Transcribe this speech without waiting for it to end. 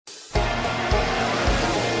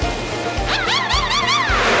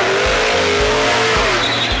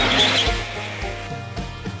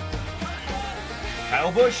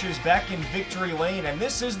Busch is back in victory lane, and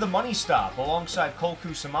this is the Money Stop alongside Cole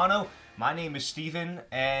Cusumano. My name is Steven,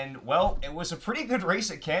 and, well, it was a pretty good race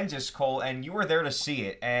at Kansas, Cole, and you were there to see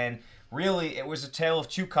it. And really, it was a tale of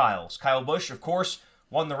two Kyles. Kyle Busch, of course,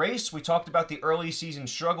 won the race. We talked about the early season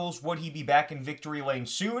struggles. Would he be back in victory lane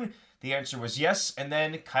soon? The answer was yes. And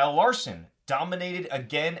then Kyle Larson dominated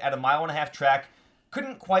again at a 1.5-mile track.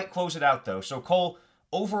 Couldn't quite close it out, though. So, Cole,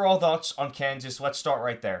 overall thoughts on Kansas. Let's start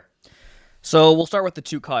right there. So we'll start with the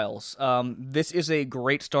two Kyles. This is a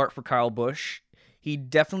great start for Kyle Busch. He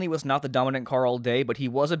definitely was not the dominant car all day, but he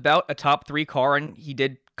was about a top 3 car, and he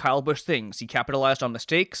did Kyle Busch things. He capitalized on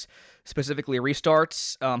mistakes, specifically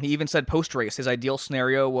restarts. He even said post-race his ideal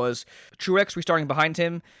scenario was Truex restarting behind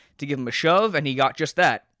him to give him a shove, and he got just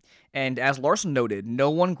that. And as Larson noted, no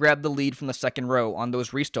one grabbed the lead from the second row on those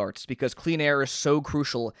restarts because clean air is so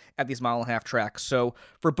crucial at these 1.5-mile tracks. So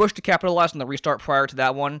for Busch to capitalize on the restart prior to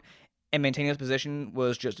that one and maintain his position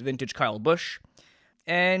was just vintage Kyle Busch.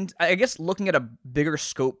 And I guess looking at a bigger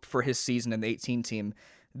scope for his season in the 18 team,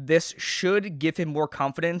 this should give him more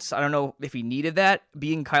confidence. I don't know if he needed that,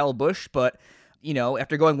 being Kyle Busch, but, you know,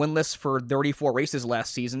 after going winless for 34 races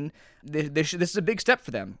last season, this is a big step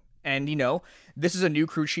for them. And, you know, this is a new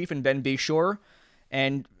crew chief in Ben Bayshore.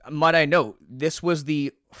 And might I note, this was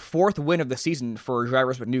the 4th win of the season for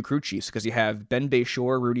drivers with new crew chiefs because you have Ben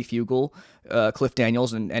Bayshore, Rudy Fugle, Cliff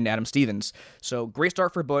Daniels, and Adam Stevens. So great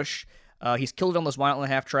start for Busch. He's killed it on those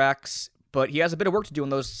 1.5-mile tracks, but he has a bit of work to do on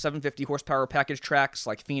those 750 horsepower package tracks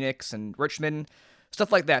like Phoenix and Richmond,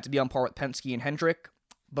 stuff like that to be on par with Penske and Hendrick.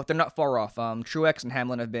 But they're not far off. Truex and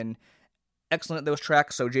Hamlin have been excellent at those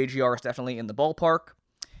tracks, so JGR is definitely in the ballpark.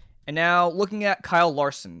 And now looking at Kyle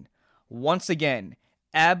Larson, once again,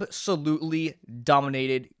 absolutely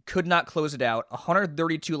dominated, could not close it out.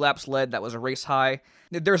 132 laps led, that was a race high.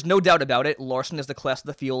 There's no doubt about it, Larson is the class of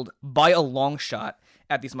the field by a long shot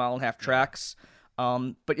at these 1.5-mile tracks.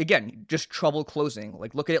 But again, just trouble closing.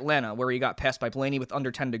 Like, look at Atlanta, where he got passed by Blaney with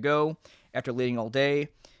under 10 to go after leading all day.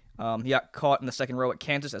 He got caught in the second row at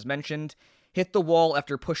Kansas, as mentioned. Hit the wall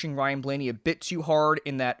after pushing Ryan Blaney a bit too hard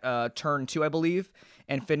in that turn 2, I believe,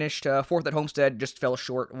 and finished 4th at Homestead, just fell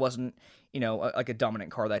short. Wasn't, you know, like a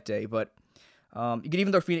dominant car that day. But you could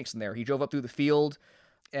even throw Phoenix in there. He drove up through the field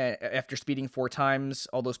after speeding 4 times,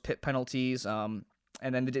 all those pit penalties. And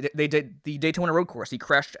then they did the Daytona Road Course. He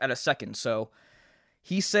crashed at a second. So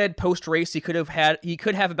he said post-race he could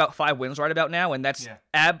have about 5 wins right about now, and that's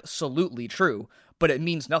absolutely true. But it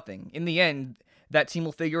means nothing. In the end, that team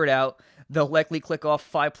will figure it out. They'll likely click off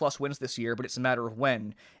 5+ wins this year, but it's a matter of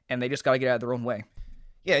when, and they just got to get out of their own way.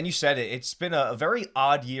 Yeah, and you said it. It's been a very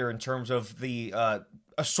odd year in terms of the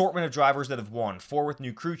assortment of drivers that have won. 4 with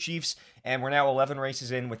new crew chiefs, and we're now 11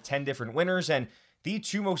 races in with 10 different winners. And the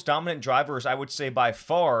 2 most dominant drivers, I would say by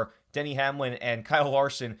far, Denny Hamlin and Kyle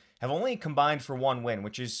Larson, have only combined for 1 win,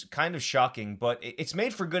 which is kind of shocking, but it's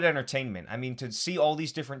made for good entertainment. I mean, to see all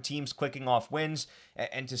these different teams clicking off wins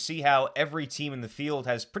and to see how every team in the field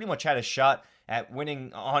has pretty much had a shot at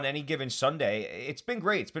winning on any given Sunday, it's been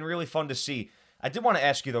great. It's been really fun to see. I did want to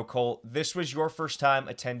ask you, though, Cole, this was your first time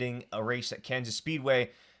attending a race at Kansas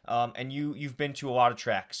Speedway, and you've been to a lot of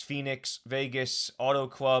tracks, Phoenix, Vegas, Auto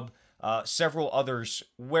Club, several others.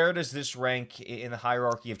 Where does this rank in the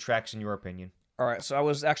hierarchy of tracks, in your opinion? All right, so I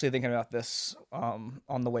was actually thinking about this on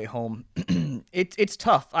the way home. It's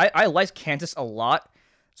tough. I like Kansas a lot,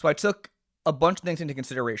 so I took a bunch of things into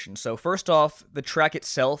consideration. So first off, the track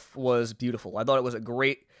itself was beautiful. I thought it was a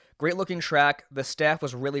great-looking track. The staff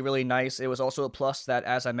was really, really nice. It was also a plus that,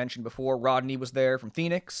 as I mentioned before, Rodney was there from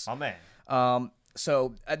Phoenix. Oh, man.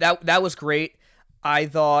 So that was great. I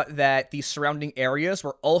thought that the surrounding areas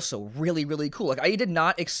were also really, really cool. Like, I did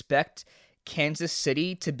not expect Kansas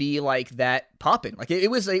City to be like that poppin'. Like, it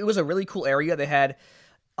was a really cool area. They had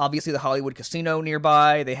obviously the Hollywood Casino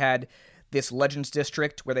nearby. They had this Legends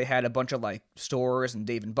District where they had a bunch of like stores and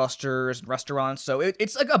Dave and Buster's and restaurants. So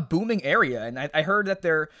it's like a booming area. And I heard that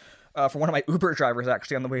they're for one of my Uber drivers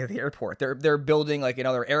actually on the way to the airport. They're building like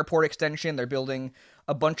another airport extension. They're building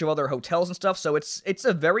a bunch of other hotels and stuff. So it's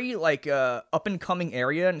a very like up and coming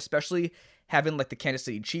area, and especially having like the Kansas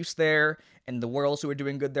City Chiefs there and the Royals who are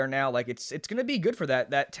doing good there now. Like it's going to be good for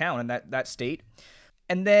that town and that state.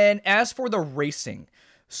 And then as for the racing,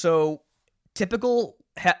 so typical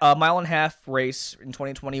 1.5-mile race in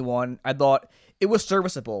 2021, I thought it was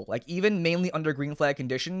serviceable. Like even mainly under green flag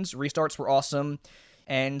conditions, restarts were awesome.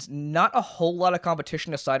 And not a whole lot of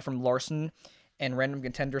competition aside from Larson and random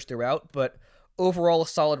contenders throughout, but overall a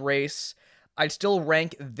solid race. I'd still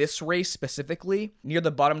rank this race specifically near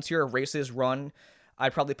the bottom tier of races run.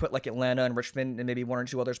 I'd probably put like Atlanta and Richmond and maybe 1 or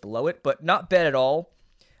 2 others below it, but not bad at all.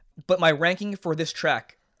 But my ranking for this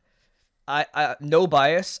track I no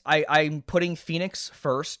bias. I'm putting Phoenix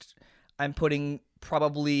first. I'm putting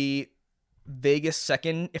probably Vegas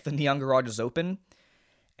second if the Neon Garage is open.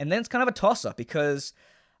 And then it's kind of a toss-up because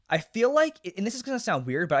I feel like, and this is going to sound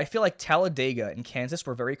weird, but I feel like Talladega and Kansas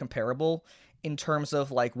were very comparable in terms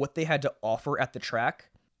of like what they had to offer at the track.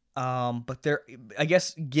 But they're, I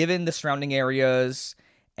guess, given the surrounding areas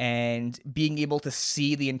and being able to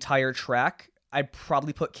see the entire track, I'd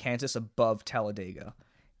probably put Kansas above Talladega.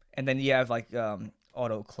 And then you have like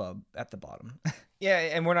Auto Club at the bottom. Yeah,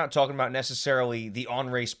 and we're not talking about necessarily the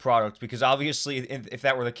on-race product, because obviously if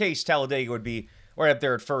that were the case, Talladega would be right up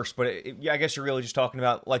there at first. But I guess you're really just talking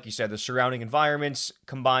about, like you said, the surrounding environments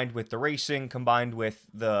combined with the racing, combined with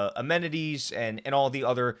the amenities and all the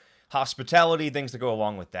other hospitality, things that go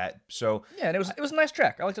along with that. So yeah, and it was a nice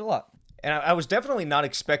track. I liked it a lot. And I was definitely not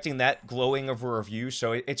expecting that glowing of a review,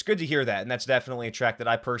 so it's good to hear that, and that's definitely a track that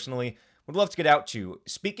I personally would love to get out to.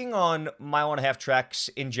 Speaking on mile-and-a-half tracks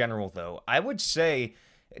in general, though, I would say,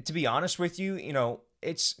 to be honest with you,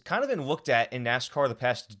 it's kind of been looked at in NASCAR the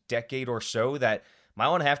past decade or so that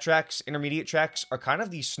mile-and-a-half tracks, intermediate tracks, are kind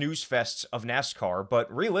of the snooze fests of NASCAR,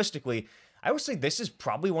 but realistically, I would say this is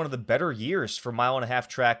probably one of the better years for mile-and-a-half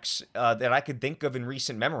tracks that I could think of in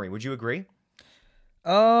recent memory. Would you agree?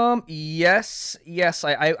 Yes,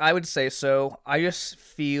 I would say so. I just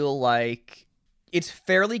feel like it's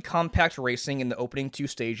fairly compact racing in the opening two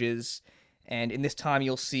stages, and in this time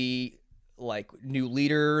you'll see like new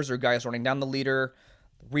leaders or guys running down the leader.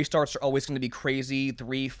 Restarts are always going to be crazy,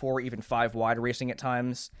 3, 4, even 5 wide racing at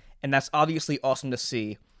times, and that's obviously awesome to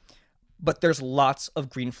see. But there's lots of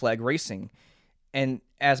green flag racing. And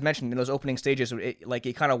as mentioned, in those opening stages,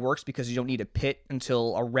 it kind of works because you don't need to pit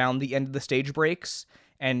until around the end of the stage breaks,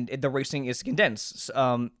 and the racing is condensed.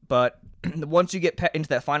 But once you get into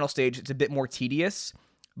that final stage, it's a bit more tedious.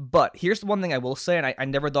 But here's the one thing I will say, and I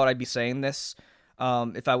never thought I'd be saying this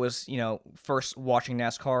if I was, first watching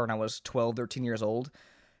NASCAR and I was 12, 13 years old.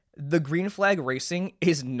 The green flag racing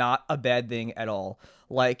is not a bad thing at all.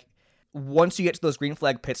 Like, once you get to those green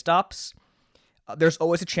flag pit stops, there's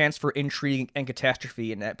always a chance for intrigue and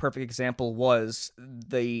catastrophe, and that perfect example was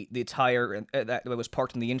the tire that was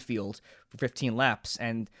parked in the infield for 15 laps,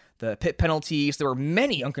 and the pit penalties. There were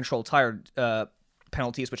many uncontrolled tire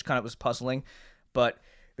penalties, which kind of was puzzling, but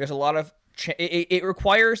there's a lot of it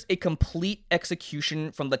requires a complete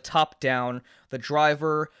execution from the top down, the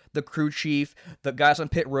driver, the crew chief, the guys on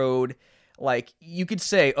pit road. Like, you could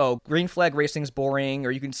say, oh, green flag racing's boring,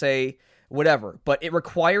 or you can say whatever, but it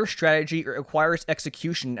requires strategy, it requires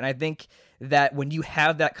execution, and I think that when you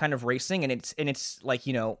have that kind of racing and it's like,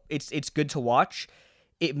 it's good to watch,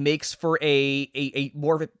 it makes for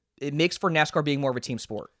it makes for NASCAR being more of a team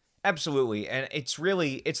sport. Absolutely, and it's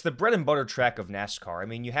the bread and butter track of NASCAR. I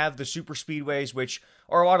mean, you have the super speedways, which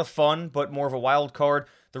are a lot of fun, but more of a wild card.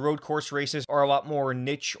 The road course races are a lot more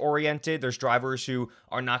niche oriented. There's drivers who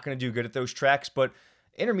are not going to do good at those tracks, but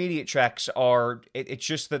intermediate tracks it's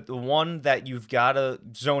just that the one that you've got to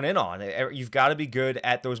zone in on. You've got to be good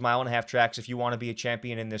at those mile-and-a-half tracks if you want to be a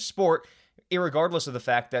champion in this sport, irregardless of the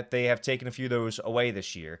fact that they have taken a few of those away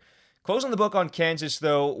this year. Closing the book on Kansas,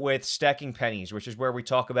 though, with stacking pennies, which is where we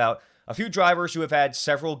talk about a few drivers who have had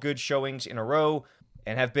several good showings in a row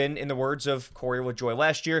and have been, in the words of Corey LaJoie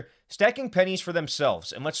last year, stacking pennies for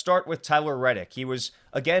themselves. And let's start with Tyler Reddick. He was,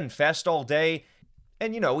 again, fast all day.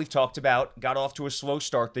 And, we've talked about, got off to a slow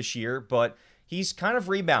start this year, but he's kind of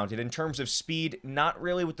rebounded in terms of speed, not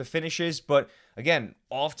really with the finishes, but, again,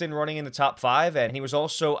 often running in the top 5. And he was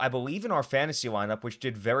also, I believe, in our fantasy lineup, which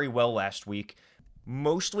did very well last week.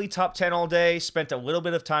 Mostly top 10 all day, spent a little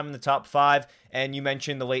bit of time in the top 5, and you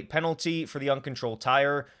mentioned the late penalty for the uncontrolled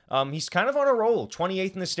tire. He's kind of on a roll,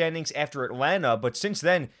 28th in the standings after Atlanta, but since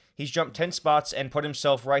then, he's jumped 10 spots and put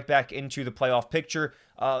himself right back into the playoff picture.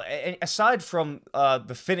 And aside from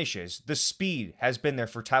the finishes, the speed has been there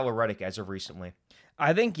for Tyler Reddick as of recently.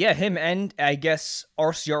 I think, yeah, him and, I guess,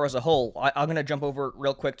 RCR as a whole. I'm going to jump over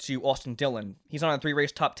real quick to Austin Dillon. He's on a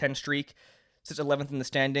 3-race top 10 streak, sits 11th in the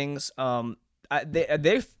standings. I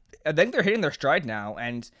think they're hitting their stride now,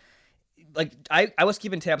 and like I was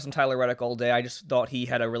keeping tabs on Tyler Reddick all day. I just thought he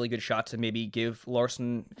had a really good shot to maybe give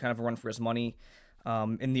Larson kind of a run for his money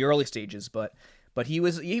in the early stages, but he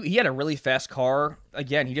had a really fast car.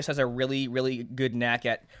 Again, he just has a really, really good knack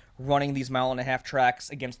at running these mile-and-a-half tracks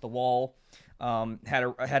against the wall. Had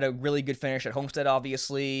a really good finish at Homestead,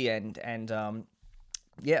 obviously, and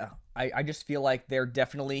yeah, I just feel like they're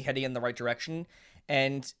definitely heading in the right direction,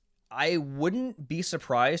 and I wouldn't be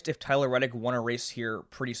surprised if Tyler Reddick won a race here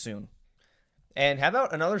pretty soon. And how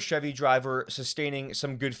about another Chevy driver sustaining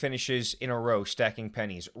some good finishes in a row, stacking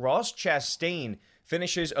pennies? Ross Chastain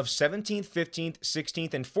finishes of 17th, 15th,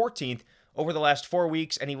 16th, and 14th over the last 4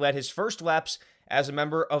 weeks, and he led his first laps as a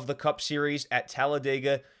member of the Cup Series at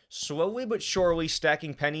Talladega, slowly but surely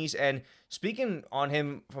stacking pennies. And speaking on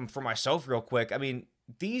him for myself real quick, I mean,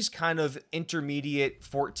 these kind of intermediate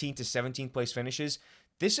 14th to 17th place finishes,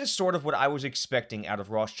 this is sort of what I was expecting out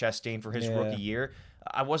of Ross Chastain for his rookie year.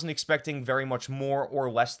 I wasn't expecting very much more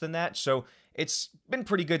or less than that, so it's been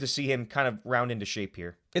pretty good to see him kind of round into shape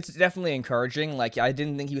here. It's definitely encouraging. Like, I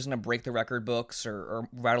didn't think he was going to break the record books or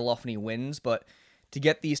rattle off any wins, but to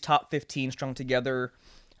get these top 15 strung together,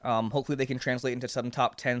 hopefully they can translate into some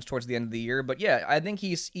top 10s towards the end of the year. But yeah, I think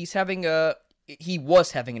he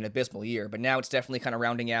was having an abysmal year, but now it's definitely kind of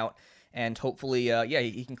rounding out, and hopefully,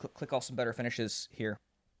 he can click off some better finishes here.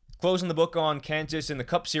 Closing the book on Kansas in the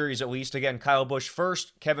Cup Series, at least. Again, Kyle Busch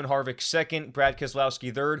first, Kevin Harvick second, Brad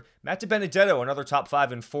Keselowski third, Matt DiBenedetto, another top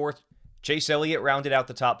 5 and fourth. Chase Elliott rounded out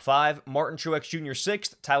the top 5. Martin Truex Jr.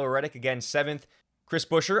 sixth, Tyler Reddick again 7th. Chris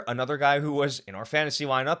Buescher, another guy who was in our fantasy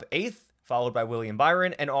lineup, 8th, followed by William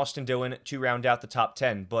Byron and Austin Dillon to round out the top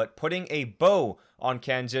 10. But putting a bow on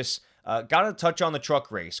Kansas, got to touch on the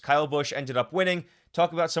truck race. Kyle Busch ended up winning.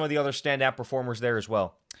 Talk about some of the other standout performers there as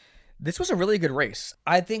well. This was a really good race.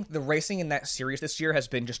 I think the racing in that series this year has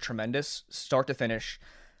been just tremendous, start to finish.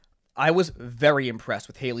 I was very impressed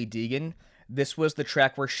with Hailie Deegan. This was the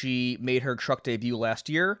track where she made her truck debut last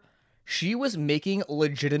year. She was making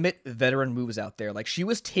legitimate veteran moves out there. Like, she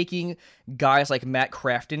was taking guys like Matt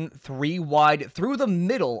Crafton 3 wide through the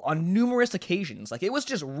middle on numerous occasions. Like, it was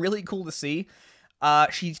just really cool to see.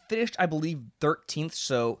 She finished, I believe, 13th,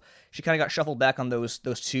 so she kind of got shuffled back on those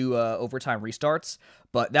two overtime restarts.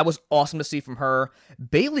 But that was awesome to see from her.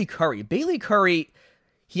 Bailey Curry,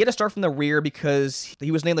 he had to start from the rear because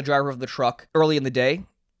he was named the driver of the truck early in the day.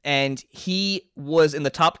 And he was in the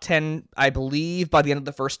top 10, I believe, by the end of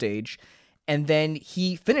the first stage. And then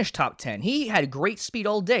he finished top 10. He had great speed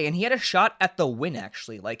all day, and he had a shot at the win,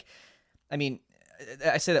 actually. Like, I mean,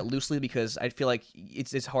 I say that loosely because I feel like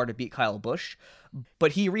it's hard to beat Kyle Busch.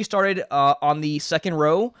 But he restarted on the second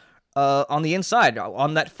row on the inside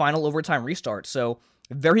on that final overtime restart. So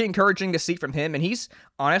very encouraging to see from him. And he's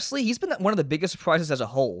been one of the biggest surprises as a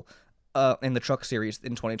whole in the Truck Series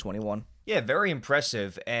in 2021. Yeah, very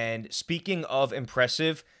impressive. And speaking of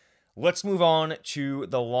impressive, let's move on to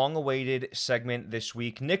the long-awaited segment this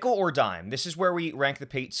week, Nickel or Dime. This is where we rank the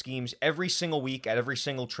paint schemes every single week at every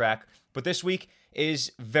single track. But this week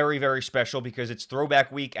is very, very special because it's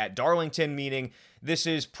Throwback Week at Darlington, meaning this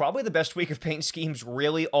is probably the best week of paint schemes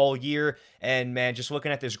really all year. And man, just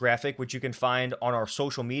looking at this graphic, which you can find on our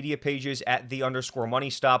social media pages at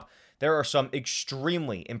 @the_money_stop, there are some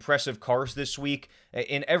extremely impressive cars this week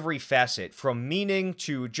in every facet, from meaning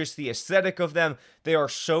to just the aesthetic of them. They are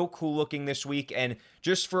so cool looking this week. And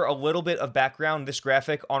just for a little bit of background, this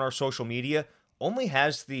graphic on our social media only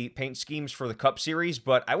has the paint schemes for the Cup Series,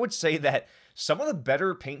 but I would say that some of the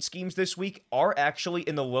better paint schemes this week are actually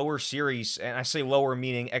in the lower series, and I say lower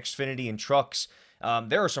meaning Xfinity and trucks.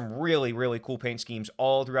 There are some really, really cool paint schemes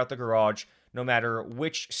all throughout the garage, no matter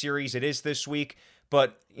which series it is this week.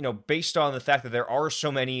 But, you know, based on the fact that there are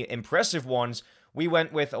so many impressive ones, we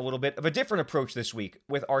went with a little bit of a different approach this week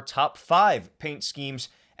with our top 5 paint schemes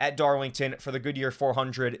at Darlington for the Goodyear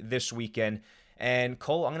 400 this weekend. And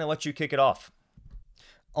Cole, I'm going to let you kick it off.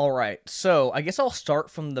 All right, so I guess I'll start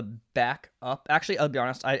from the back up. Actually, I'll be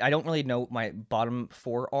honest, I don't really know what my bottom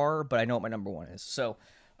 4 are, but I know what my number 1 is. So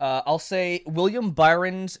I'll say William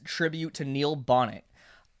Byron's tribute to Neil Bonnet.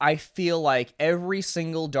 I feel like every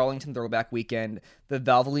single Darlington Throwback weekend, the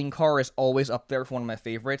Valvoline car is always up there for one of my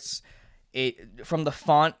favorites. From the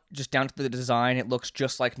font just down to the design, it looks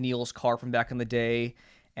just like Neil's car from back in the day,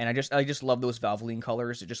 and I just love those Valvoline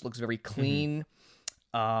colors. It just looks very clean.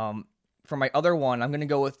 For my other one, I'm going to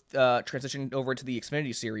go with transition over to the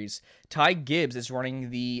Xfinity Series. Ty Gibbs is running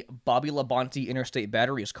the Bobby Labonte Interstate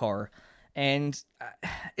Batteries car, and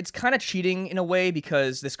it's kind of cheating in a way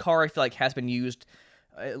because this car I feel like has been used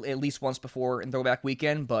at least once before in Throwback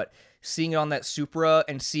Weekend, but seeing it on that Supra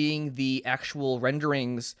and seeing the actual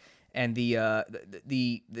renderings and the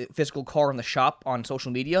physical car in the shop on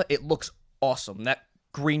social media, it looks awesome. That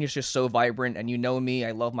green is just so vibrant, and you know me,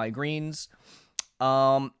 I love my greens.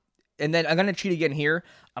 And then I'm going to cheat again here.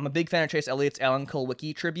 I'm a big fan of Chase Elliott's Alan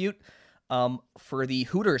Kulwicki tribute for the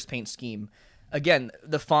Hooters paint scheme. Again,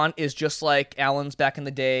 the font is just like Alan's back in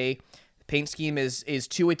the day. The paint scheme is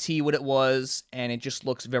to a T what it was, and it just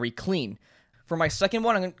looks very clean. For my second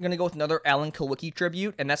one, I'm going to go with another Alan Kulwicki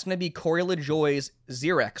tribute, and that's going to be Corey LaJoie's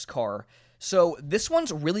Xerox car. So this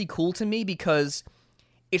one's really cool to me because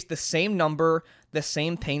It's the same number, the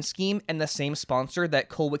same paint scheme, and the same sponsor that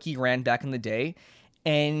Kulwicki ran back in the day.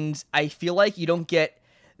 And I feel like you don't get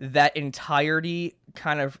that entirety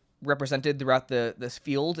kind of represented throughout this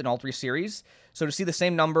field in all three series. So to see the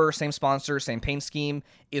same number, same sponsor, same paint scheme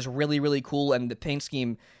is really, really cool. And the paint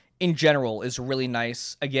scheme in general is really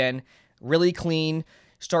nice. Again, really clean.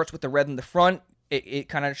 Starts with the red in the front. It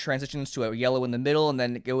kind of transitions to a yellow in the middle, and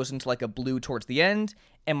then it goes into like a blue towards the end.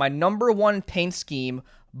 And my number one paint scheme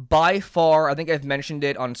by far, I think I've mentioned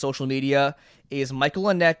it on social media, is Michael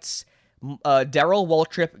Annette's Darrell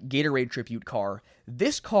Waltrip Gatorade tribute car.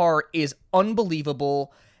 This car is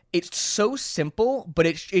unbelievable. It's so simple, but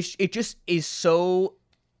it just is so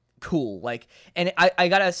cool. Like, and I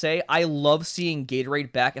gotta say, I love seeing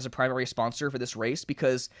Gatorade back as a primary sponsor for this race,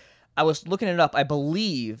 because I was looking it up. I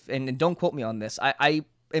believe, and don't quote me on this, I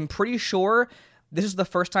am pretty sure this is the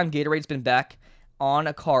first time Gatorade's been back on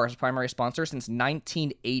a car as a primary sponsor since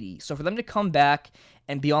 1980. So for them to come back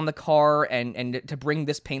and be on the car and to bring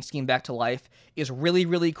this paint scheme back to life is really,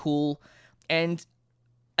 really cool. And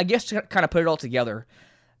I guess to kind of put it all together,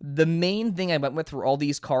 the main thing I went with for all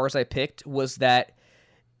these cars I picked was that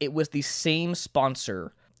it was the same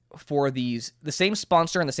sponsor for the same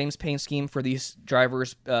sponsor and the same paint scheme for these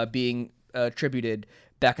drivers being attributed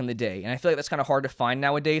back in the day. And I feel like that's kind of hard to find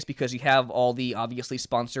nowadays, because you have all the obviously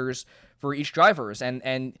sponsors for each drivers,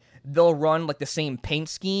 and they'll run like the same paint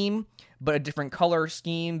scheme but a different color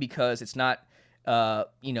scheme because it's not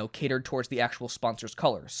catered towards the actual sponsor's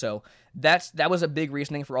colors. So that was a big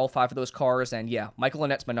reasoning for all 5 of those cars. And yeah, Michael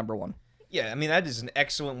Annette's my number 1. Yeah, I mean, that is an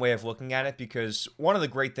excellent way of looking at it, because one of the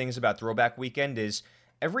great things about Throwback Weekend is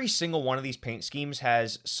every single one of these paint schemes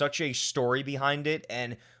has such a story behind it.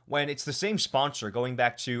 And when it's the same sponsor, going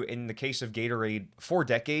back to, in the case of Gatorade,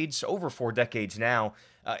 over 4 decades now,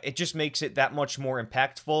 it just makes it that much more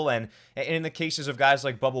impactful. And in the cases of guys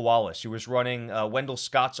like Bubba Wallace, who was running Wendell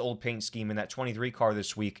Scott's old paint scheme in that 23 car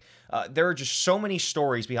this week, there are just so many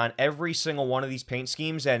stories behind every single one of these paint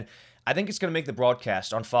schemes. And I think it's going to make the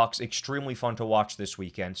broadcast on Fox extremely fun to watch this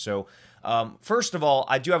weekend. So, first of all,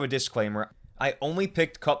 I do have a disclaimer. I only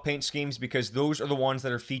picked Cup paint schemes because those are the ones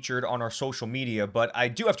that are featured on our social media, but I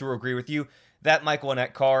do have to agree with you. That Michael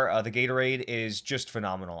Annette car, the Gatorade, is just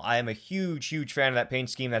phenomenal. I am a huge, huge fan of that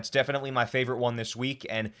paint scheme. That's definitely my favorite one this week,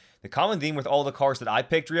 and the common theme with all the cars that I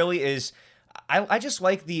picked really is I just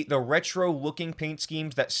like the retro-looking paint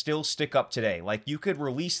schemes that still stick up today. Like, you could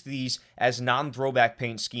release these as non-throwback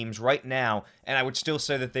paint schemes right now, and I would still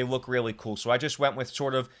say that they look really cool. So I just went with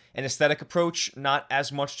sort of an aesthetic approach, not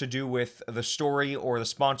as much to do with the story or the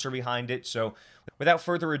sponsor behind it. So without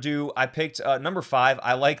further ado, I picked number 5.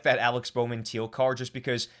 I like that Alex Bowman teal car just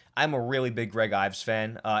because I'm a really big Greg Ives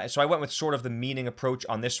fan. So I went with sort of the meaning approach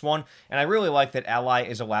on this one. And I really like that Ally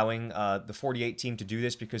is allowing the 48 team to do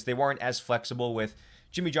this, because they weren't as flexible with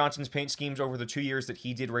Jimmy Johnson's paint schemes over the 2 years that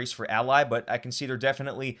he did race for Ally. But I can see they're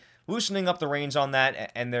definitely loosening up the reins on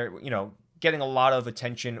that. And they're, getting a lot of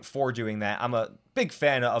attention for doing that. I'm a big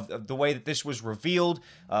fan of the way that this was revealed,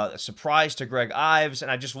 a surprise to Greg Ives, and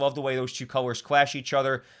I just love the way those two colors clash each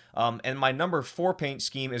other. And my number 4 paint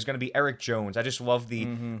scheme is going to be Eric Jones. I just love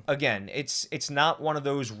again, it's not one of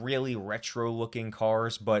those really retro-looking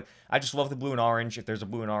cars, but I just love the blue and orange. If there's a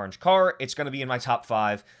blue and orange car, it's going to be in my top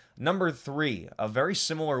 5. Number 3, a very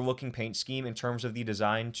similar looking paint scheme in terms of the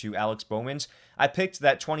design to Alex Bowman's. I picked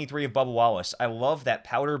that 23 of Bubba Wallace. I love that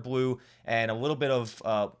powder blue and a little bit of,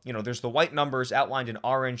 there's the white numbers outlined in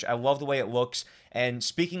orange. I love the way it looks. And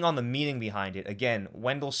speaking on the meaning behind it, again,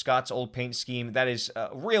 Wendell Scott's old paint scheme, that is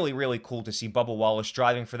really, really cool to see Bubba Wallace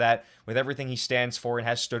driving for that with everything he stands for and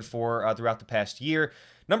has stood for throughout the past year.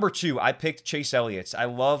 Number 2, I picked Chase Elliott's. I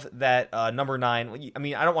love that number 9. I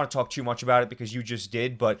mean, I don't want to talk too much about it because you just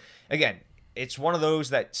did, but again, it's one of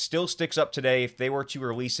those that still sticks up today. If they were to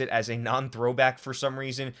release it as a non-throwback for some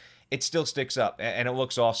reason, it still sticks up, and it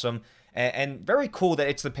looks awesome. And very cool that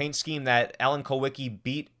it's the paint scheme that Alan Kulwicki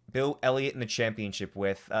beat Bill Elliott in the championship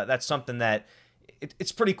with. That's something that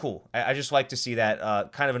it's pretty cool. I just like to see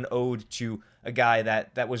that kind of an ode to a guy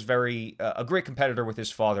that was very a great competitor with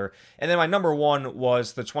his father. And then my number 1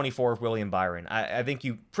 was the 24 of William Byron. I think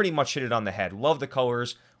you pretty much hit it on the head. Love the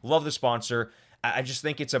colors, love the sponsor. I just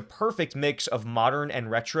think it's a perfect mix of modern and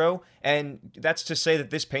retro, and that's to say that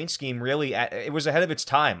this paint scheme really, it was ahead of its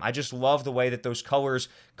time. I just love the way that those colors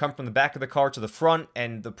come from the back of the car to the front,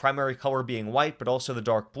 and the primary color being white, but also the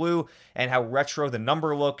dark blue, and how retro the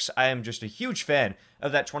number looks. I am just a huge fan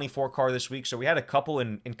of that 24 car this week, so we had a couple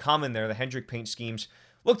in common there. The Hendrick paint schemes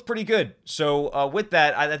looked pretty good. So with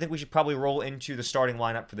that, I think we should probably roll into the starting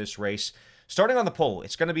lineup for this race. Starting on the pole,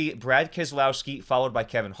 it's going to be Brad Keselowski, followed by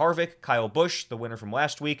Kevin Harvick, Kyle Busch, the winner from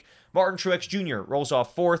last week. Martin Truex Jr. rolls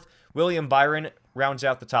off 4th. William Byron rounds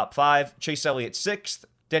out the top 5. Chase Elliott 6th.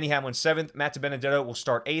 Denny Hamlin 7th. Matt DiBenedetto will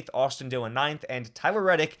start 8th. Austin Dillon 9th. And Tyler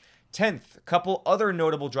Reddick 10th. A couple other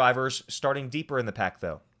notable drivers starting deeper in the pack,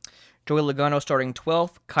 though. Joey Logano starting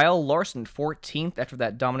 12th. Kyle Larson 14th after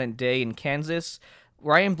that dominant day in Kansas.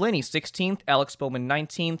 Ryan Blaney 16th. Alex Bowman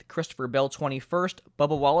 19th. Christopher Bell 21st.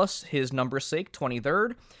 Bubba Wallace, his number's sake,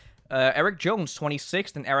 23rd. Eric Jones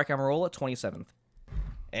 26th. And Eric Almirola 27th.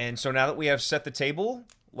 And so now that we have set the table,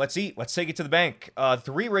 let's eat. Let's take it to the bank.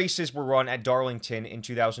 3 races were run at Darlington in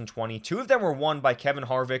 2020. 2 of them were won by Kevin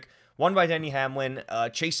Harvick, one by Denny Hamlin.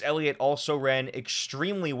 Chase Elliott also ran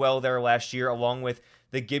extremely well there last year, along with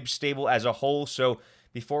the Gibbs stable as a whole. So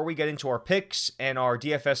before we get into our picks and our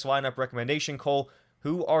DFS lineup recommendation, Cole,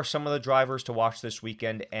 who are some of the drivers to watch this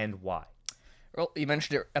weekend and why? Well, you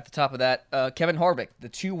mentioned it at the top of that. Kevin Harvick, the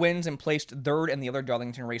 2 wins and placed 3rd in the other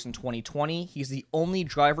Darlington race in 2020. He's the only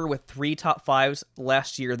driver with 3 top 5s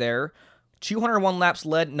last year there. 201 laps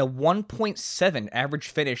led and a 1.7 average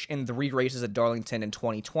finish in 3 races at Darlington in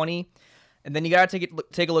 2020. And then you got to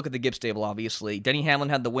take a look at the Gibbs stable, obviously. Denny Hamlin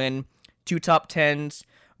had the win, 2 top 10s.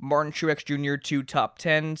 Martin Truex Jr., 2 top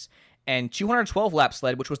 10s. And 212 laps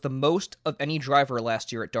led, which was the most of any driver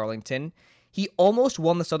last year at Darlington. He almost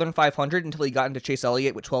won the Southern 500 until he got into Chase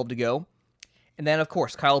Elliott with 12 to go. And then, of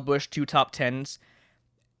course, Kyle Busch, 2 top 10s.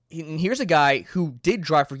 And here's a guy who did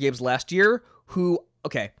drive for Gibbs last year who,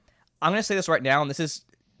 okay, I'm going to say this right now, and this is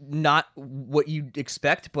not what you'd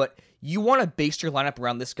expect, but you want to base your lineup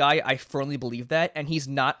around this guy. I firmly believe that, and he's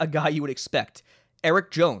not a guy you would expect. Eric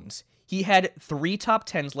Jones. He had 3 top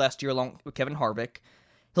 10s last year along with Kevin Harvick.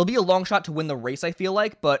 He'll be a long shot to win the race, I feel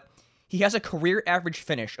like, but he has a career average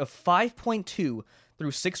finish of 5.2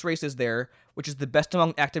 through 6 races there, which is the best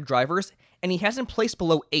among active drivers, and he hasn't placed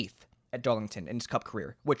below 8th at Darlington in his Cup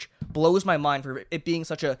career, which blows my mind for it being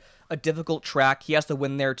such a difficult track. He has to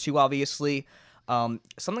win there too, obviously.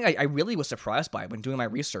 Something I really was surprised by when doing my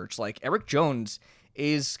research. Like, Eric Jones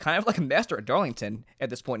is kind of like a master at Darlington at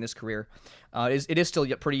this point in his career. It is still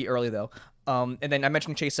yet pretty early, though. And then I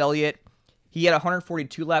mentioned Chase Elliott. He had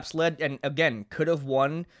 142 laps led, and again, could have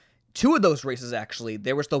won 2 of those races, actually.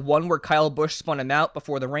 There was the one where Kyle Busch spun him out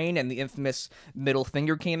before the rain, and the infamous middle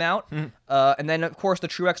finger came out. And then, of course, the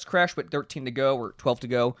Truex crash with 13 to go, or 12 to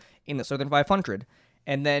go, in the Southern 500.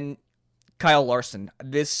 And then Kyle Larson.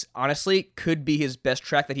 This, honestly, could be his best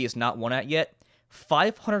track that he has not won at yet.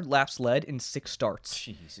 500 laps led in 6 starts,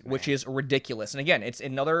 Jeez, which is ridiculous. And again, it's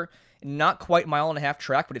another not quite mile-and-a-half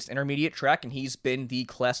track, but it's an intermediate track, and he's been the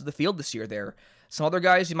class of the field this year there. Some other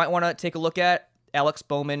guys you might want to take a look at: Alex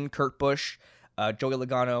Bowman, Kurt Busch, Joey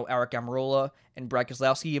Logano, Eric Almirola, and Brad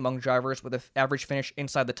Keselowski among drivers with an average finish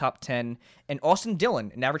inside the top 10, and Austin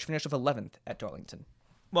Dillon, an average finish of 11th at Darlington.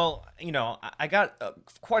 Well, you know, I got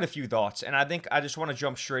quite a few thoughts, and I think I just want to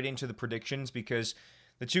jump straight into the predictions because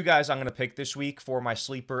the 2 guys I'm going to pick this week for my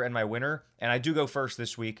sleeper and my winner, and I do go first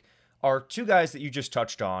this week, are 2 guys that you just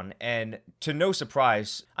touched on, and to no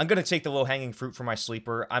surprise, I'm going to take the low-hanging fruit for my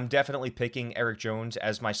sleeper. I'm definitely picking Eric Jones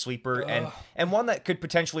as my sleeper, and one that could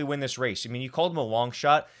potentially win this race. I mean, you called him a long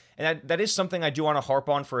shot, and that is something I do want to harp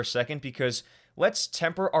on for a second, because let's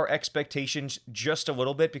temper our expectations just a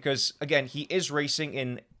little bit, because, again, he is racing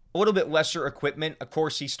in a little bit lesser equipment. Of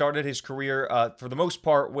course, he started his career, for the most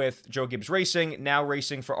part, with Joe Gibbs Racing, now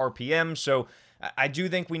racing for RPM, so I do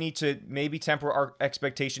think we need to maybe temper our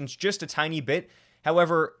expectations just a tiny bit.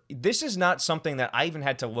 However, this is not something that I even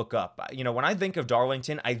had to look up. You know, when I think of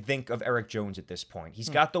Darlington, I think of Eric Jones at this point. He's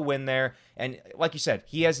got the win there, and like you said,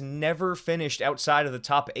 he has never finished outside of the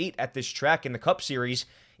top 8 at this track in the Cup Series,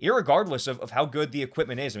 irregardless of how good the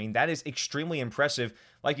equipment is. I mean, that is extremely impressive,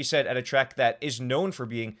 like you said, at a track that is known for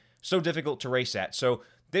being so difficult to race at. So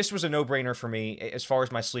this was a no-brainer for me as far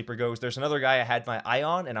as my sleeper goes. There's another guy I had my eye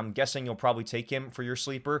on, and I'm guessing you'll probably take him for your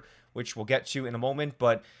sleeper, which we'll get to in a moment.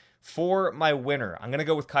 But for my winner, I'm going to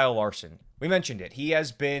go with Kyle Larson. We mentioned it. He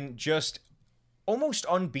has been just almost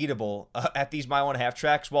unbeatable at these mile-and-a-half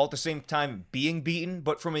tracks, while at the same time being beaten.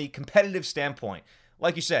 But from a competitive standpoint,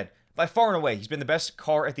 like you said, by far and away, he's been the best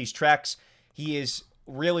car at these tracks. He is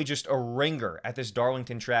really just a ringer at this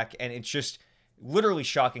Darlington track, and it's just literally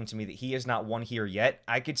shocking to me that he has not won here yet.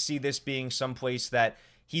 I could see this being someplace that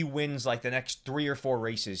he wins like the next 3 or 4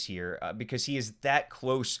 races here, because he is that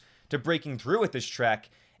close to breaking through at this track.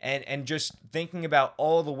 And just thinking about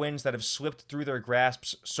all the wins that have slipped through their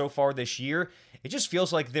grasps so far this year, it just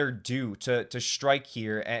feels like they're due to strike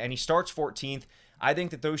here. And he starts 14th. I think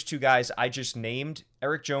that those 2 guys I just named,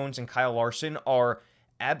 Eric Jones and Kyle Larson, are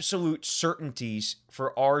absolute certainties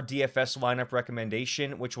for our DFS lineup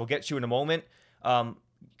recommendation, which we'll get to in a moment.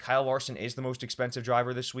 Kyle Larson is the most expensive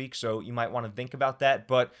driver this week, so you might want to think about that,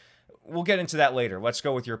 but we'll get into that later. Let's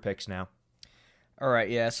go with your picks now. All right,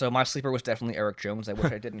 yeah, so my sleeper was definitely Eric Jones. I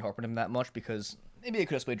wish I didn't harp on him that much because maybe it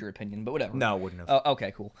could have swayed your opinion, but whatever. No, it wouldn't have.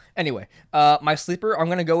 Okay, cool. Anyway, my sleeper, I'm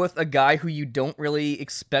going to go with a guy who you don't really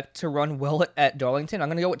expect to run well at Darlington. I'm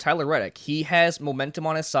going to go with Tyler Reddick. He has momentum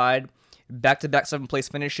on his side, back-to-back 7th-place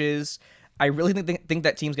finishes. I really think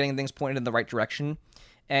that team's getting things pointed in the right direction.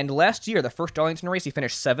 And last year, the first Darlington race, he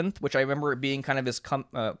finished 7th, which I remember it being kind of his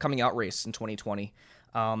coming-out race in 2020.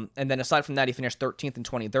 And then aside from that, he finished 13th and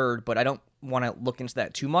 23rd, but I don't want to look into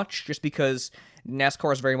that too much just because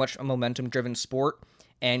NASCAR is very much a momentum-driven sport,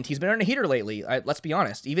 and he's been on a heater lately. Let's be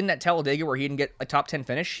honest. Even at Talladega where he didn't get a top 10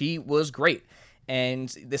 finish, he was great. And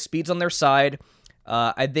the speed's on their side.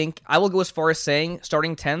 I think I will go as far as saying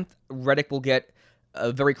starting 10th, Reddick will get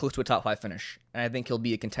very close to a top 5 finish, and I think he'll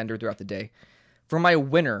be a contender throughout the day. For my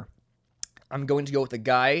winner, I'm going to go with a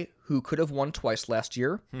guy who could have won twice last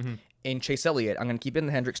year, in Chase Elliott. I'm going to keep it in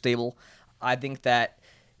the Hendrick stable. I think that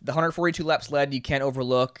the 142 laps led you can't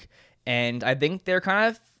overlook, and I think they're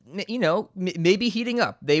kind of, maybe heating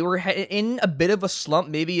up. They were in a bit of a slump,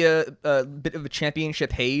 maybe a bit of a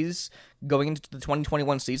championship haze going into the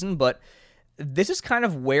 2021 season, but this is kind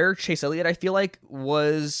of where Chase Elliott, I feel like,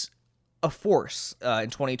 was a force in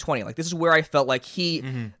 2020. Like, this is where I felt like he,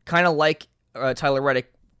 kind of like Tyler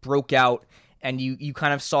Reddick, broke out, and you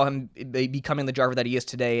kind of saw him becoming the driver that he is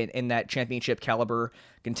today in that championship caliber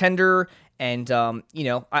contender. And,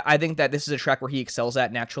 I think that this is a track where he excels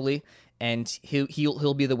at naturally, and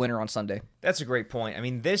he'll be the winner on Sunday. That's a great point. I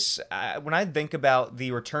mean, when I think about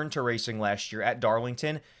the return to racing last year at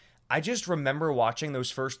Darlington, I just remember watching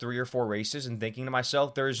those first 3 or 4 races and thinking to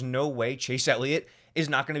myself, there is no way Chase Elliott is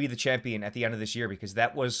not going to be the champion at the end of this year, because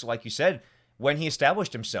that was, like you said, when he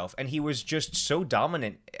established himself, and he was just so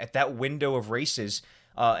dominant at that window of races.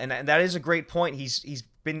 And that is a great point. He's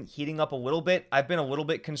been heating up a little bit. I've been a little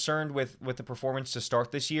bit concerned with the performance to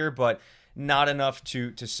start this year, but not enough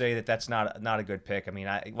to say that that's not a good pick. I mean,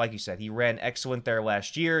 like you said, he ran excellent there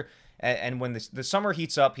last year, and when the summer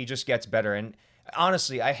heats up, he just gets better. And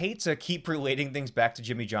honestly, I hate to keep relating things back to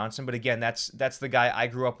Jimmy Johnson, but again, that's the guy I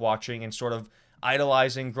grew up watching and sort of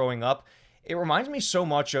idolizing growing up. It reminds me so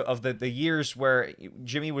much of the years where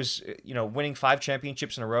Jimmy was, winning 5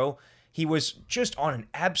 championships in a row. He was just on an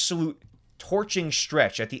absolute torching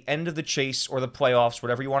stretch at the end of the chase or the playoffs,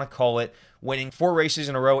 whatever you want to call it, winning 4 races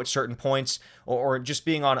in a row at certain points, or just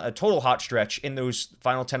being on a total hot stretch in those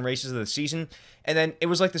final 10 races of the season. And then it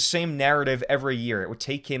was like the same narrative every year. It would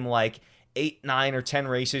take him like 8, 9, or 10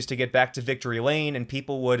 races to get back to victory lane, and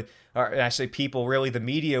people would, and I say people, really the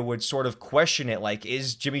media would sort of question it, like,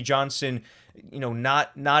 is Jimmy Johnson,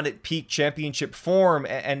 not at peak championship form?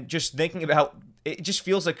 And just thinking about it, just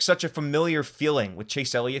feels like such a familiar feeling with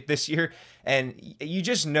Chase Elliott this year, and you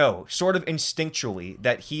just know, sort of instinctually,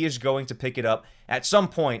 that he is going to pick it up at some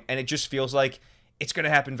point, and it just feels like it's going to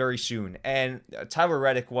happen very soon. And Tyler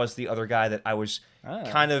Reddick was the other guy that I was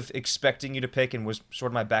kind of expecting you to pick, and was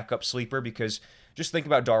sort of my backup sleeper, because just think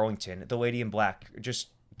about Darlington, the Lady in Black, just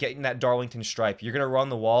getting that Darlington stripe. You're going to run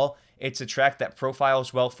the wall. It's a track that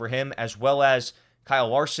profiles well for him, as well as Kyle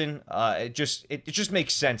Larson. It just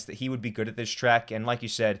makes sense that he would be good at this track. And like you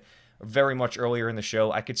said, very much earlier in the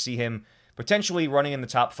show, I could see him potentially running in the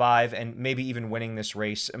top 5 and maybe even winning this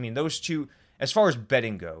race. I mean, those two, as far as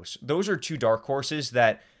betting goes, those are 2 dark horses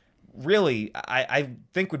that really I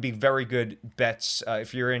think would be very good bets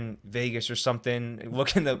if you're in Vegas or something,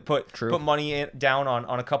 looking to put money down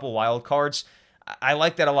on a couple wild cards. I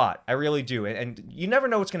like that a lot. I really do. And you never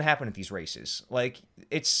know what's going to happen at these races. Like,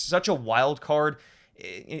 it's such a wild card.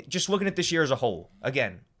 Just looking at this year as a whole,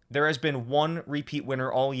 again, there has been 1 repeat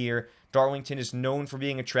winner all year. Darlington is known for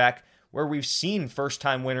being a track where we've seen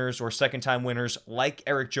first-time winners or second-time winners, like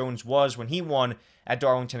Eric Jones was when he won at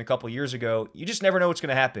Darlington a couple years ago. You just never know what's going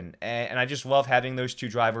to happen. And I just love having those 2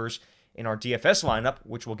 drivers in our DFS lineup,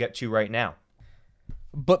 which we'll get to right now.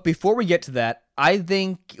 But before we get to that, I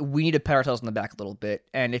think we need to pat ourselves on the back a little bit.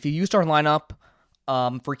 And if you used our lineup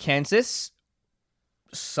for Kansas,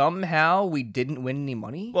 somehow we didn't win any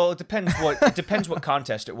money. Well, it depends what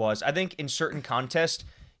contest it was. I think in certain contests,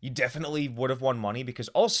 you definitely would have won money, because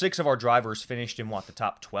all 6 of our drivers finished in the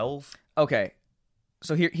top 12. Okay,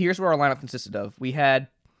 so here's what our lineup consisted of. We had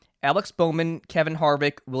Alex Bowman, Kevin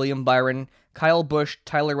Harvick, William Byron, Kyle Busch,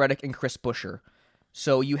 Tyler Reddick, and Chris Buescher.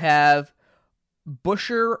 So you have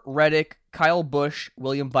Buescher, Reddick, Kyle Busch,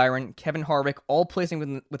 William Byron, Kevin Harvick, all placing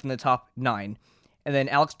within the top 9. And then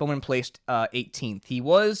Alex Bowman placed 18th. He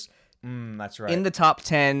was That's right. in the top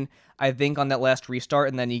 10, I think, on that last restart,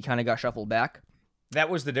 and then he kind of got shuffled back. That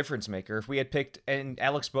was the difference maker. If we had picked, and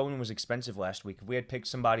Alex Bowman was expensive last week, if we had picked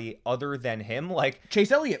somebody other than him, like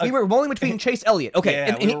Chase Elliott. We were rolling between Chase Elliott. Okay,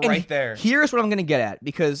 yeah, we were right there. Here's what I'm going to get at,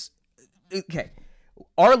 because, okay,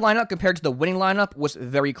 our lineup compared to the winning lineup was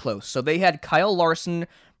very close. So they had Kyle Larson,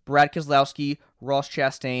 Brad Keselowski, Ross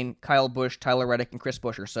Chastain, Kyle Busch, Tyler Reddick, and Chris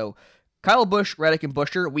Buescher. So Kyle Busch, Reddick, and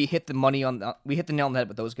Buescher, we hit the nail on the head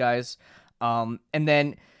with those guys. And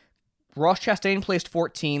then Ross Chastain placed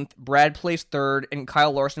 14th, Brad placed 3rd, and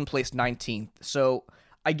Kyle Larson placed 19th. So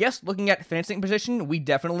I guess looking at finishing position, we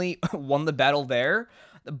definitely won the battle there.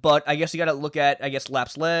 But I guess you got to look at,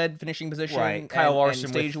 laps led, finishing position, right. Kyle Larson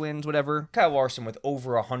and stage wins, whatever. Kyle Larson with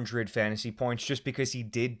over 100 fantasy points just because he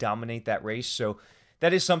did dominate that race. So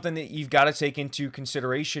that is something that you've got to take into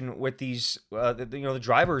consideration with these, the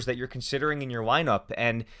drivers that you're considering in your lineup.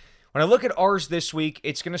 And when I look at ours this week,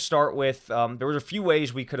 it's going to start with, there was a few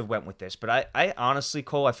ways we could have went with this, but I honestly,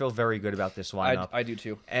 Cole, I feel very good about this lineup. I do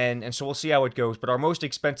too. And so we'll see how it goes. But our most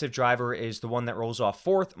expensive driver is the one that rolls off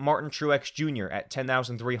 4th, Martin Truex Jr. at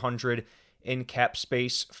 $10,300 in cap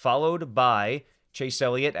space, followed by Chase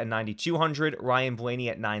Elliott at $9,200, Ryan Blaney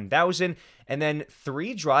at $9,000, and then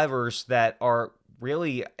 3 drivers that are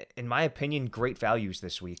really, in my opinion, great values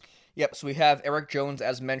this week. Yep, so we have Eric Jones,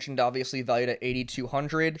 as mentioned, obviously valued at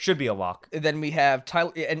 $8,200. Should be a lock. Then we have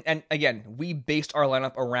Tyler, and again, we based our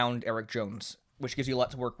lineup around Eric Jones, which gives you a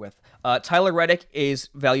lot to work with. Tyler Reddick is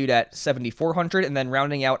valued at $7,400, and then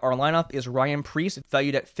rounding out our lineup is Ryan Preece,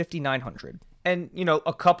 valued at $5,900. And,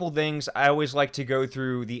 a couple things, I always like to go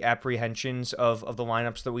through the apprehensions of the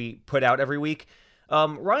lineups that we put out every week.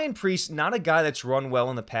 Ryan Preece, not a guy that's run well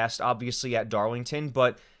in the past, obviously, at Darlington,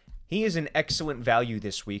 but he is an excellent value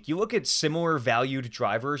this week. You look at similar valued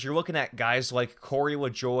drivers, you're looking at guys like Corey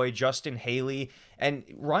LaJoie, Justin Haley, and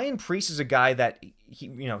Ryan Preece is a guy that,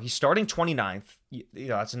 he's starting 29th.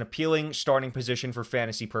 That's an appealing starting position for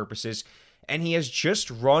fantasy purposes, and he has just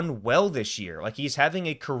run well this year. Like, he's having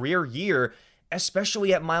a career year,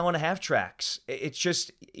 especially at mile-and-a-half tracks. It's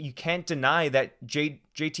just, you can't deny that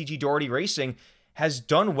JTG Doherty Racing has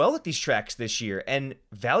done well at these tracks this year, and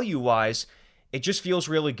value-wise, it just feels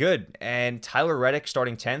really good. And Tyler Reddick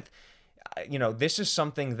starting 10th, this is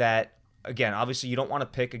something that, again, obviously you don't want to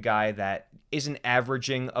pick a guy that isn't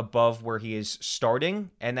averaging above where he is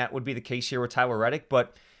starting, and that would be the case here with Tyler Reddick,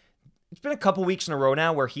 but it's been a couple weeks in a row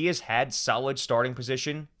now where he has had solid starting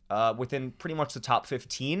position within pretty much the top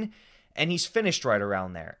 15, and he's finished right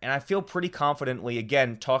around there. And I feel pretty confidently,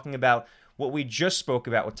 again, talking about what we just spoke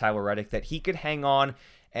about with Tyler Reddick, that he could hang on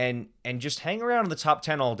and just hang around in the top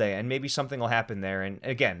 10 all day, and maybe something will happen there. And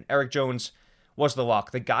again, Eric Jones was the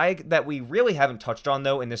lock. The guy that we really haven't touched on,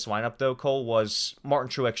 though, in this lineup, though, Cole, was Martin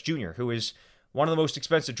Truex Jr., who is one of the most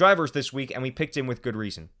expensive drivers this week, and we picked him with good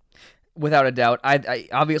reason. Without a doubt. I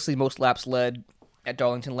obviously most laps led at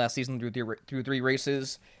Darlington last season through 3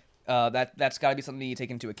 races. That's got to be something you take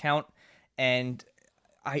into account. And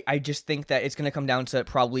I just think that it's going to come down to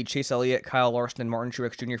probably Chase Elliott, Kyle Larson, and Martin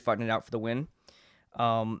Truex Jr. fighting it out for the win.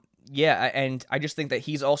 And I just think that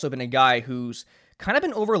he's also been a guy who's kind of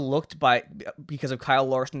been overlooked because of Kyle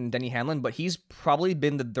Larson and Denny Hamlin, but he's probably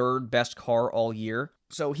been the 3rd best car all year.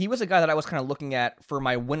 So he was a guy that I was kind of looking at for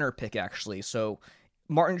my winner pick, actually. So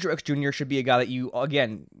Martin Truex Jr. should be a guy that you,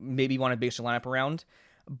 again, maybe want to base your lineup around.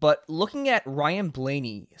 But looking at Ryan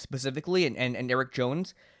Blaney specifically and Eric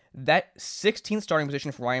Jones, that 16th starting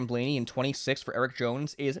position for Ryan Blaney and 26th for Eric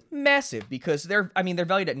Jones is massive because they're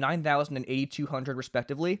valued at $9,000 and $8,200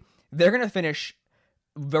 respectively. They're going to finish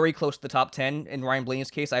very close to the top 10. In Ryan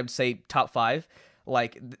Blaney's case, I would say top 5.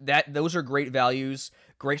 Like that, those are great values,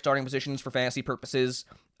 great starting positions for fantasy purposes.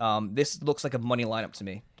 This looks like a money lineup to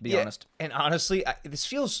me, to be honest. And honestly, this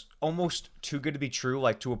feels almost too good to be true,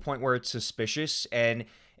 like to a point where it's suspicious. And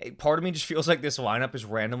part of me just feels like this lineup is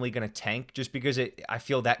randomly going to tank just because I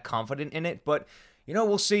feel that confident in it. But,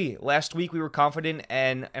 we'll see. Last week we were confident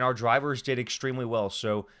and our drivers did extremely well.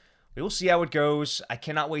 So we will see how it goes. I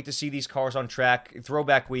cannot wait to see these cars on track.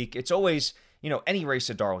 Throwback week. It's always, any race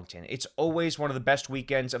at Darlington. It's always one of the best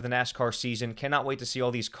weekends of the NASCAR season. Cannot wait to see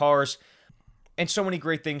all these cars. And so many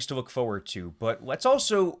great things to look forward to. But let's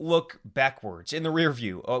also look backwards in the rear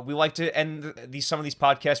view. We like to end some of these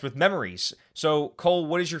podcasts with memories. So, Cole,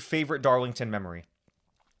 what is your favorite Darlington memory?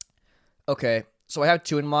 Okay, so I have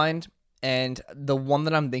 2 in mind. And the one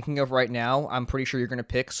that I'm thinking of right now, I'm pretty sure you're going to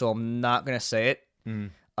pick, so I'm not going to say it.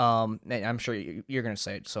 I'm sure you're going to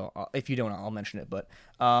say it, so if you don't, I'll mention it. But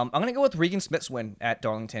I'm going to go with Regan Smith's win at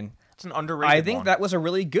Darlington. It's an underrated I think that was a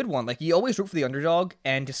really good one. Like, you always root for the underdog,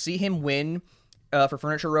 and to see him win for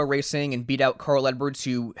Furniture Row Racing and beat out Carl Edwards,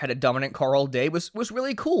 who had a dominant car all day, was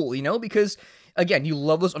really cool, because, again, you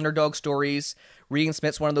love those underdog stories. Regan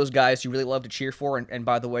Smith's one of those guys you really love to cheer for, and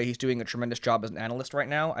by the way, he's doing a tremendous job as an analyst right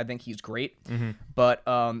now. I think he's great. But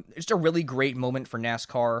it's just a really great moment for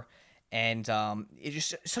NASCAR, and it's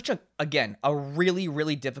just such a really,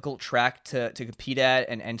 really difficult track to compete at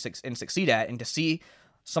and succeed at, and to see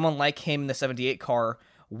someone like him in the 78 car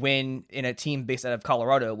win in a team based out of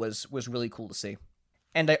Colorado was really cool to see.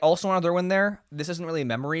 And I also want to throw in there, this isn't really a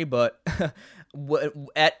memory, but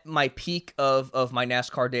at my peak of my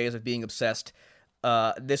NASCAR days of being obsessed,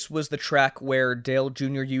 this was the track where Dale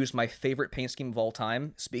Jr. used my favorite paint scheme of all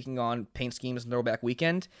time, speaking on paint schemes and Throwback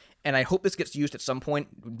Weekend, and I hope this gets used at some point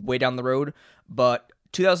way down the road, but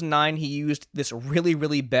 2009, he used this really,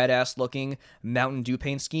 really badass looking Mountain Dew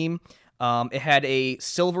paint scheme. It had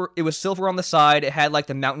it was silver on the side. It had like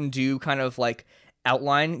the Mountain Dew kind of like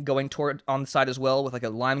outline going toward on the side as well, with like a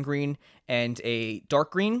lime green and a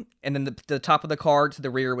dark green. And then the top of the car to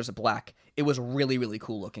the rear was a black. It was really, really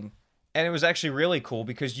cool looking. And it was actually really cool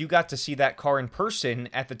because you got to see that car in person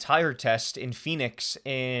at the tire test in Phoenix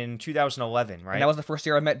in 2011, right? And that was the first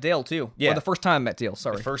year I met Dale, too. Yeah. Or the first time I met Dale,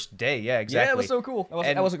 sorry. The first day, yeah, exactly. Yeah, it was so cool.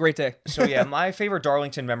 That was a great day. So, yeah, my favorite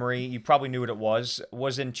Darlington memory, you probably knew what it was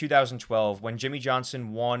in 2012 when Jimmy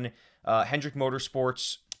Johnson won Hendrick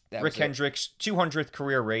Motorsports, Rick Hendrick's 200th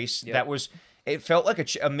career race. Yep. It felt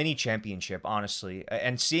like a mini championship, honestly.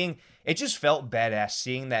 And it just felt badass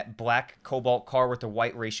seeing that black Cobalt car with the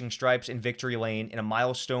white racing stripes in victory lane in a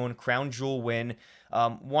milestone crown jewel win.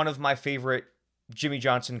 One of my favorite Jimmy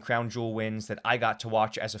Johnson crown jewel wins that I got to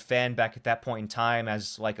watch as a fan back at that point in time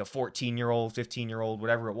as like a 14-year-old, 15-year-old,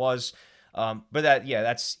 whatever it was. But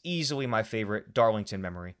that's easily my favorite Darlington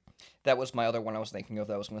memory. That was my other one I was thinking of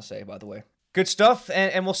that I was going to say, by the way. Good stuff,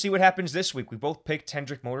 and we'll see what happens this week. We both picked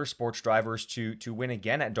Hendrick Motorsports drivers to win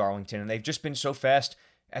again at Darlington, and they've just been so fast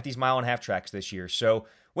at these mile-and-a-half tracks this year. So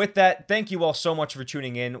with that, thank you all so much for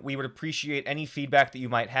tuning in. We would appreciate any feedback that you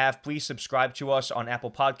might have. Please subscribe to us on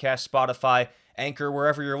Apple Podcasts, Spotify, Anchor,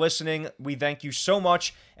 wherever you're listening. We thank you so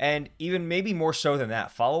much, and even maybe more so than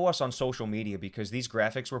that, follow us on social media because these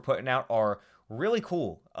graphics we're putting out are really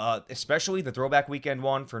cool, especially the Throwback Weekend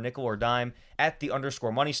one for Nickel or Dime at the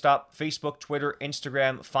 _Money Stop, Facebook, Twitter,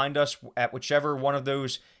 Instagram. Find us at whichever one of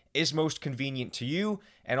those is most convenient to you.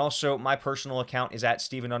 And also, my personal account is at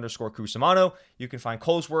Steven_Cusumano. You can find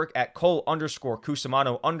Cole's work at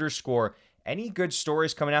Cole_Cusumano_. Any good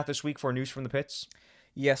stories coming out this week for News from the Pits?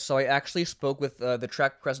 Yes, so I actually spoke with the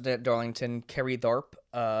track president at Darlington, Kerry Tharp,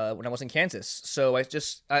 when I was in Kansas. So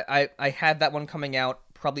I had that one coming out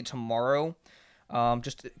probably tomorrow.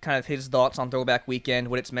 Just kind of his thoughts on Throwback Weekend,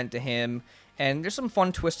 what it's meant to him, and there's some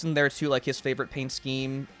fun twists in there too, like his favorite paint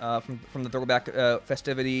scheme from the Throwback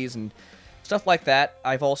festivities and stuff like that.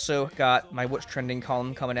 I've also got my What's Trending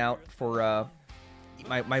column coming out for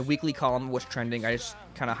my weekly column, What's Trending. I just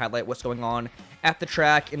kind of highlight what's going on at the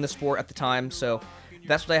track, in the sport at the time, so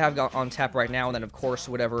that's what I have on tap right now, and then, of course,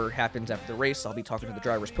 whatever happens after the race, I'll be talking to the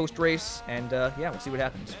drivers post-race, and, we'll see what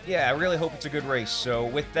happens. Yeah, I really hope it's a good race. So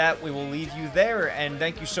with that, we will leave you there, and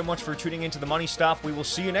thank you so much for tuning into The Money Stop. We will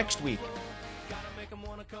see you next week.